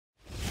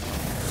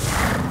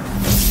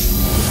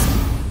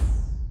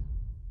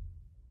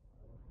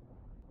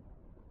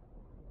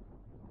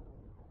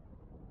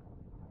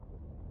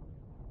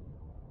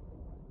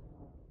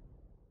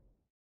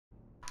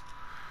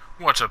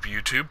What's up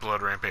YouTube,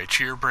 Blood Rampage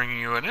here, bringing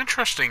you an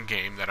interesting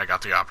game that I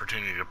got the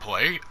opportunity to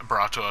play,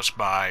 brought to us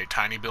by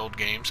Tiny Build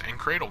Games and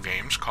Cradle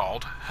Games,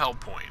 called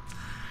Hellpoint.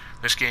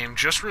 This game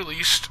just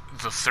released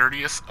the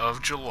 30th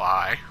of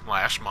July,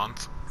 last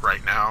month,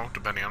 right now,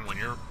 depending on when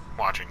you're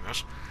watching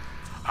this.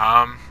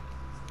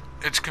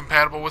 It's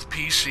compatible with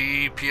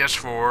PC,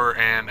 PS4,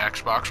 and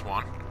Xbox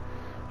One.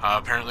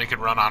 Apparently it can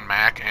run on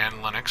Mac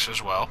and Linux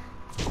as well.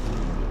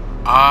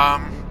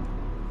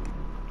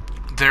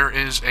 There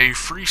is a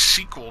free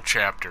sequel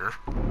chapter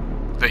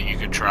that you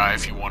could try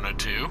if you wanted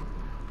to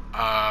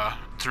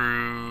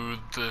through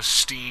the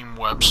Steam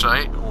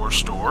website or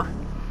store.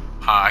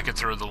 I could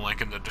throw the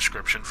link in the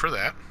description for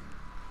that.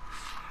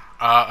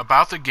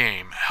 About the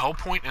game,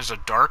 Hellpoint is a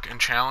dark and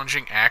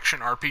challenging action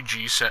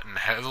RPG set in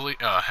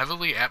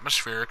heavily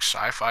atmospheric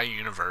sci-fi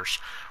universe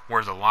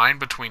where the line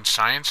between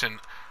science and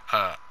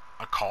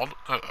occultism?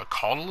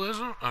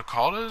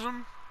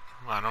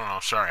 I don't know,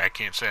 sorry, I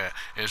can't say it,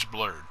 is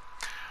blurred.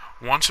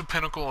 Once a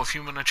pinnacle of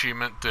human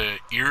achievement, the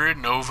Irid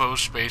Novo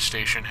space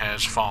station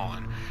has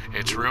fallen.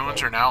 Its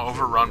ruins are now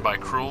overrun by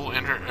cruel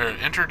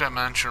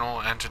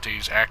interdimensional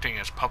entities acting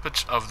as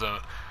puppets of the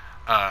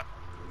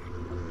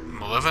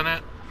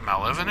malevolent? I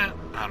don't know.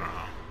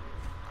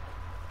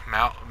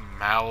 I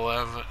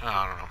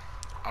don't know.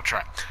 I'll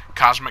try.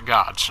 Cosmic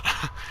gods.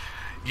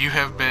 You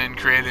have been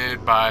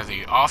created by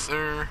the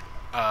author,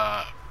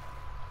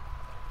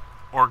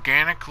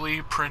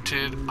 organically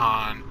printed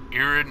on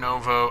Irid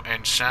Novo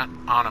and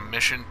sent on a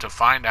mission to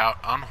find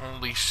out the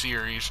unholy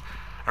series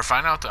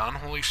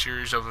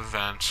of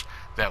events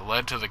that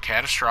led to the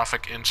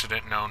catastrophic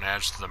incident known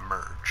as the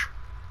Merge.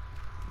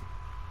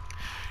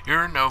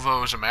 Irid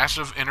Novo is a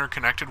massive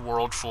interconnected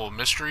world full of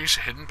mysteries,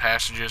 hidden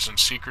passages, and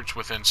secrets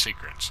within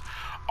secrets,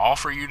 all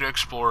for you to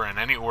explore in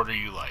any order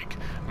you like.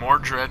 More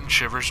dread and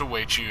shivers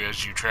await you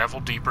as you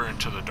travel deeper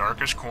into the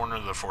darkest corner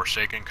of the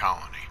Forsaken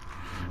Colony.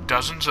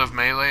 Dozens of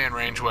melee and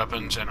range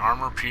weapons and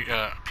armor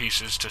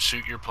pieces to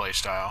suit your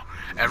playstyle.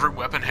 Every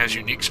weapon has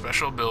unique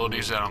special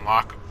abilities that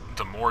unlock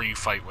the more you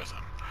fight with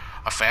them.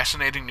 A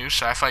fascinating new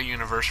sci-fi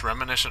universe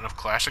reminiscent of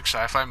classic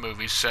sci-fi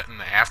movies set in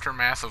the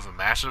aftermath of a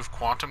massive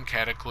quantum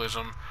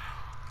cataclysm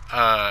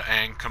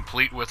and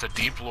complete with a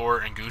deep lore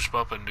and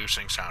goosebump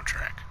inducing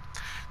soundtrack.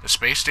 The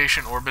space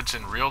station orbits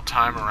in real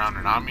time around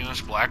an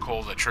ominous black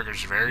hole that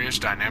triggers various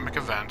dynamic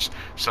events,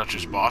 such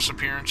as boss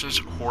appearances,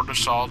 horde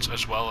assaults,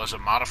 as well as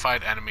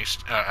modified enemy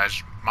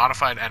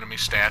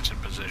stats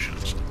and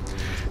positions.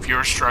 If you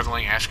are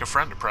struggling, ask a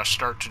friend to press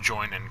start to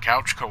join in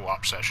couch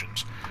co-op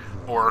sessions,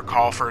 or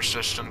call for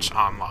assistance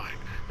online.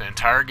 The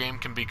entire game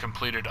can be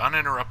completed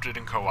uninterrupted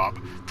in co-op.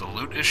 The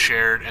loot is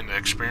shared, and the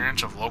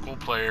experience of local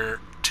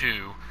player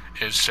 2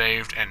 is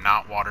saved and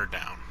not watered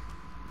down.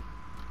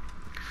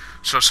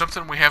 So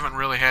something we haven't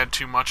really had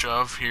too much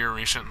of here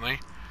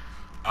recently.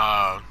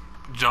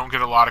 Don't get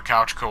a lot of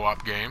couch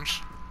co-op games.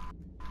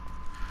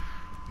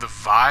 The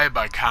vibe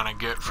I kind of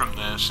get from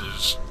this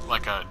is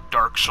like a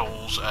Dark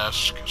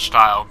Souls-esque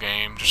style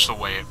game, just the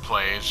way it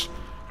plays.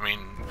 I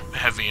mean,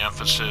 heavy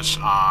emphasis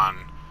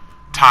on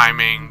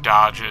timing,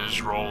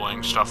 dodges,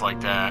 rolling, stuff like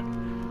that.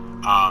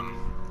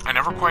 I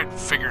never quite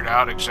figured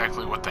out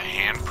exactly what the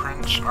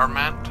handprints are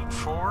meant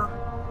for,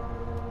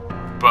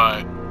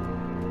 but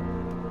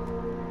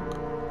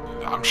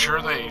I'm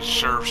sure they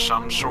serve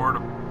some sort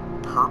of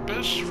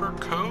purpose for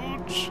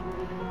codes.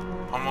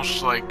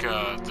 Almost like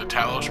the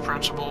Talos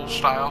Principle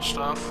style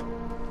stuff.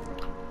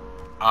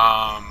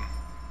 Yeah,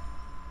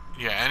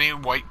 any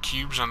white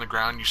cubes on the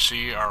ground you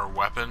see are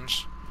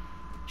weapons.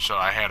 So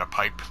I had a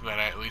pipe that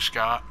I at least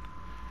got.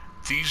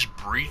 These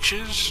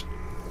breaches,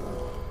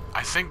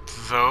 I think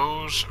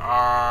those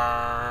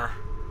are...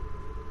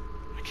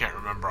 I can't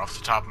remember off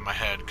the top of my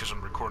head because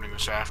I'm recording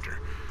this after.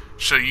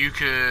 So you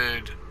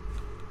could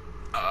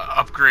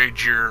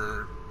upgrade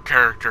your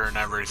character and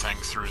everything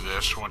through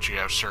this once you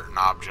have certain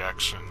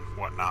objects and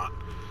whatnot.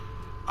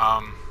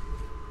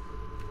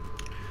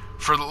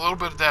 For the little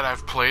bit that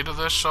I've played of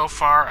this so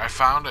far, I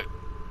found it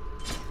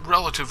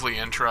relatively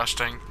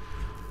interesting.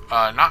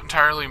 Not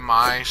entirely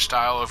my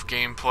style of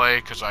gameplay,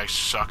 because I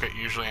suck at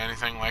usually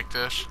anything like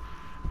this,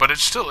 but it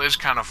still is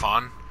kind of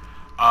fun.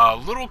 A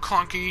little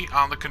clunky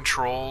on the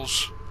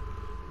controls,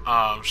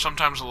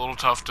 sometimes a little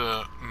tough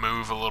to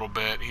move a little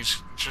bit.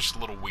 He's just a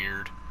little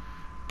weird.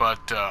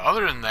 But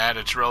other than that,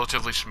 it's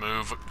relatively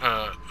smooth.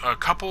 A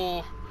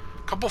couple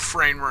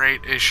frame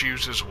rate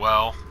issues as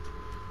well.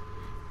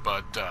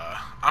 But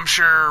I'm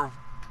sure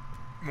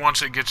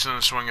once it gets in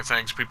the swing of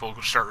things, people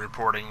start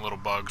reporting little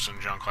bugs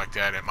and junk like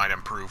that. It might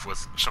improve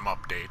with some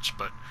updates.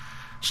 But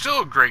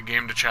still a great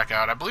game to check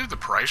out. I believe the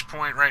price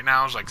point right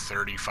now is like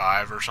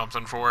 $35 or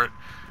something for it,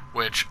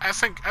 which I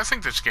think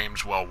this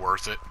game's well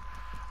worth it.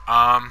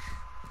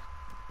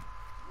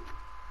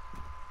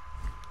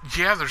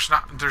 Yeah, there's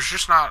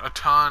just not a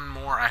ton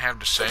more I have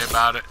to say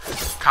about it.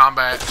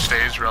 Combat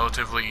stays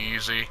relatively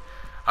easy.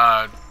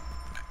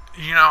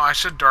 You know, I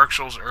said Dark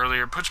Souls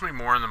earlier. It puts me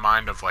more in the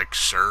mind of like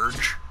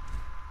Surge,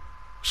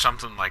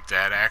 something like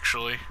that.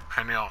 Actually,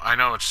 I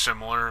know it's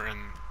similar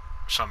in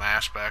some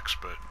aspects,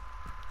 but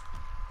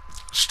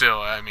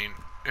still, I mean,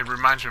 it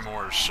reminds me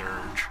more of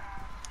Surge.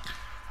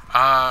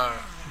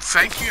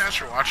 Thank you guys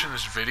for watching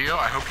this video.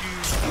 I hope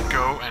you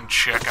go and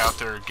check out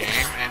their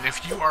game, and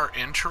if you are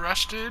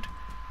interested,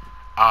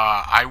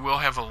 I will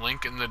have a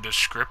link in the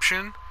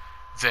description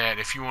that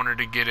if you wanted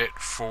to get it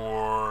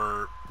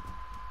for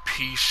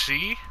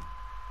PC,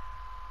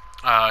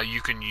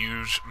 you can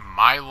use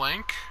my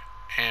link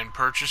and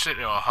purchase it.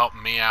 It'll help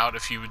me out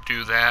if you would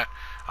do that.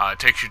 It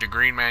takes you to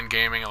Green Man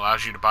Gaming,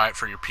 allows you to buy it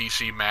for your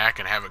PC, Mac,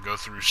 and have it go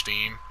through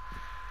Steam.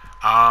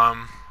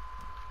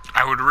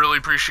 I would really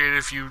appreciate it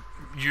if you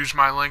use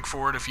my link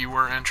for it if you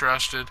were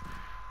interested.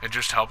 It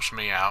just helps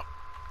me out.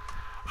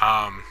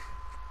 I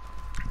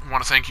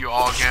want to thank you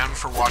all again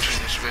for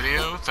watching this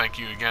video. Thank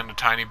you again to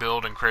Tiny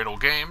Build and Cradle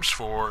Games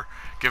for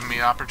giving me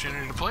the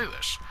opportunity to play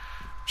this.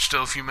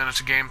 Still a few minutes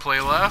of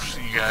gameplay left.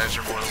 You guys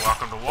are more than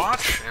welcome to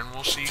watch, and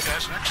we'll see you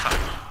guys next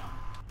time.